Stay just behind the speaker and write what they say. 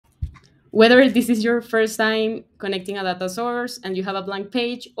Whether this is your first time connecting a data source and you have a blank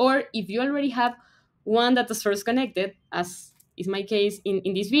page, or if you already have one data source connected, as is my case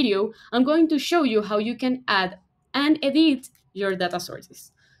in this video, I'm going to show you how you can add and edit your data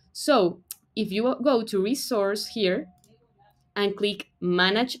sources. So if you go to resource here and click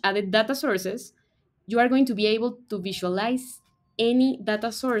manage added data sources, you are going to be able to visualize any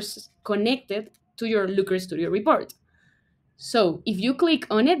data source connected to your Looker Studio report. So if you click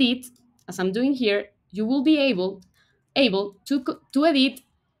on edit, as I'm doing here, you will be able to edit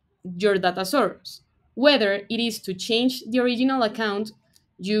your data source, whether it is to change the original account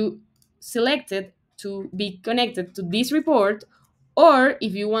you selected to be connected to this report, or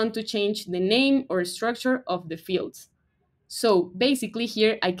if you want to change the name or structure of the fields. So basically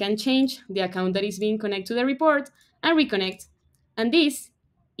here I can change the account that is being connected to the report and reconnect. And this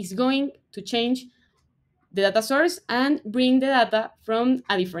is going to change the data source and bring the data from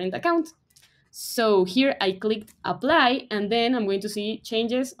a different account. So here I clicked apply, and then I'm going to see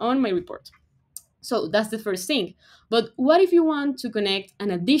changes on my report. So that's the first thing. But what if you want to connect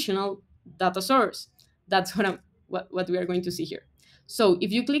an additional data source? That's what we are going to see here. So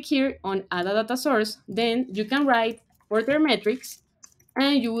if you click here on add a data source, then you can write Porter metrics,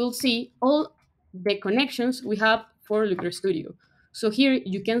 and you will see all the connections we have for Looker Studio. So here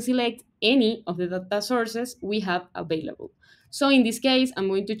you can select any of the data sources we have available. So in this case, I'm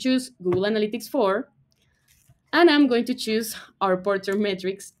going to choose Google Analytics 4, and I'm going to choose our Porter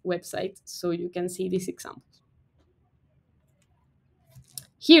Metrics website so you can see this example.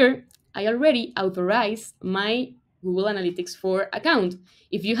 Here, I already authorized my Google Analytics 4 account.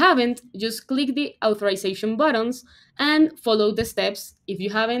 If you haven't, just click the authorization buttons and follow the steps. If you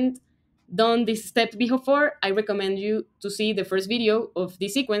haven't done this step before, I recommend you to see the first video of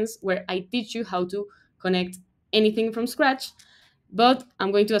this sequence where I teach you how to connect anything from scratch. But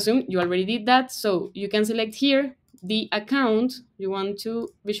I'm going to assume you already did that. So you can select here the account you want to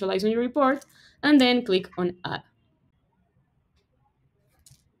visualize on your report and then click on add.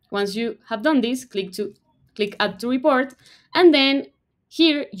 Once you have done this, click add to report, and then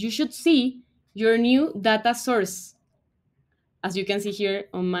here you should see your new data source, as you can see here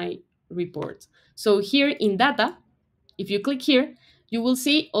on my report. So here in data, if you click here, you will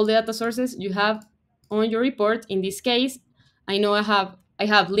see all the data sources you have on your report. In this case, I know I have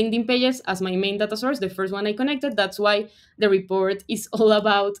LinkedIn pages as my main data source, the first one I connected. That's why the report is all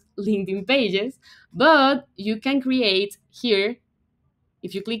about LinkedIn pages. But you can create here,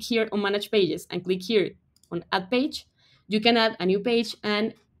 if you click here on manage pages and click here on add page, you can add a new page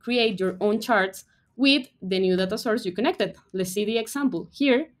and create your own charts with the new data source you connected. Let's see the example.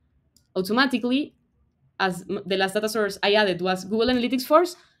 Here, automatically, as the last data source I added was Google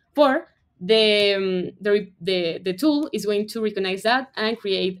Analytics 4, the tool is going to recognize that and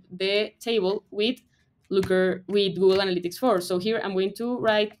create the table with Looker with Google Analytics 4. So here I'm going to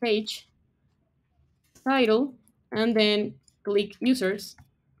write page title and then click users,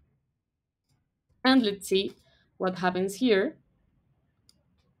 and let's see what happens here.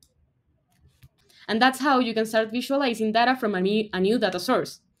 And that's how you can start visualizing data from a new data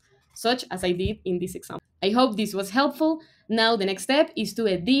source, such as I did in this example. I hope this was helpful. Now the next step is to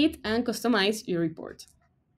edit and customize your report.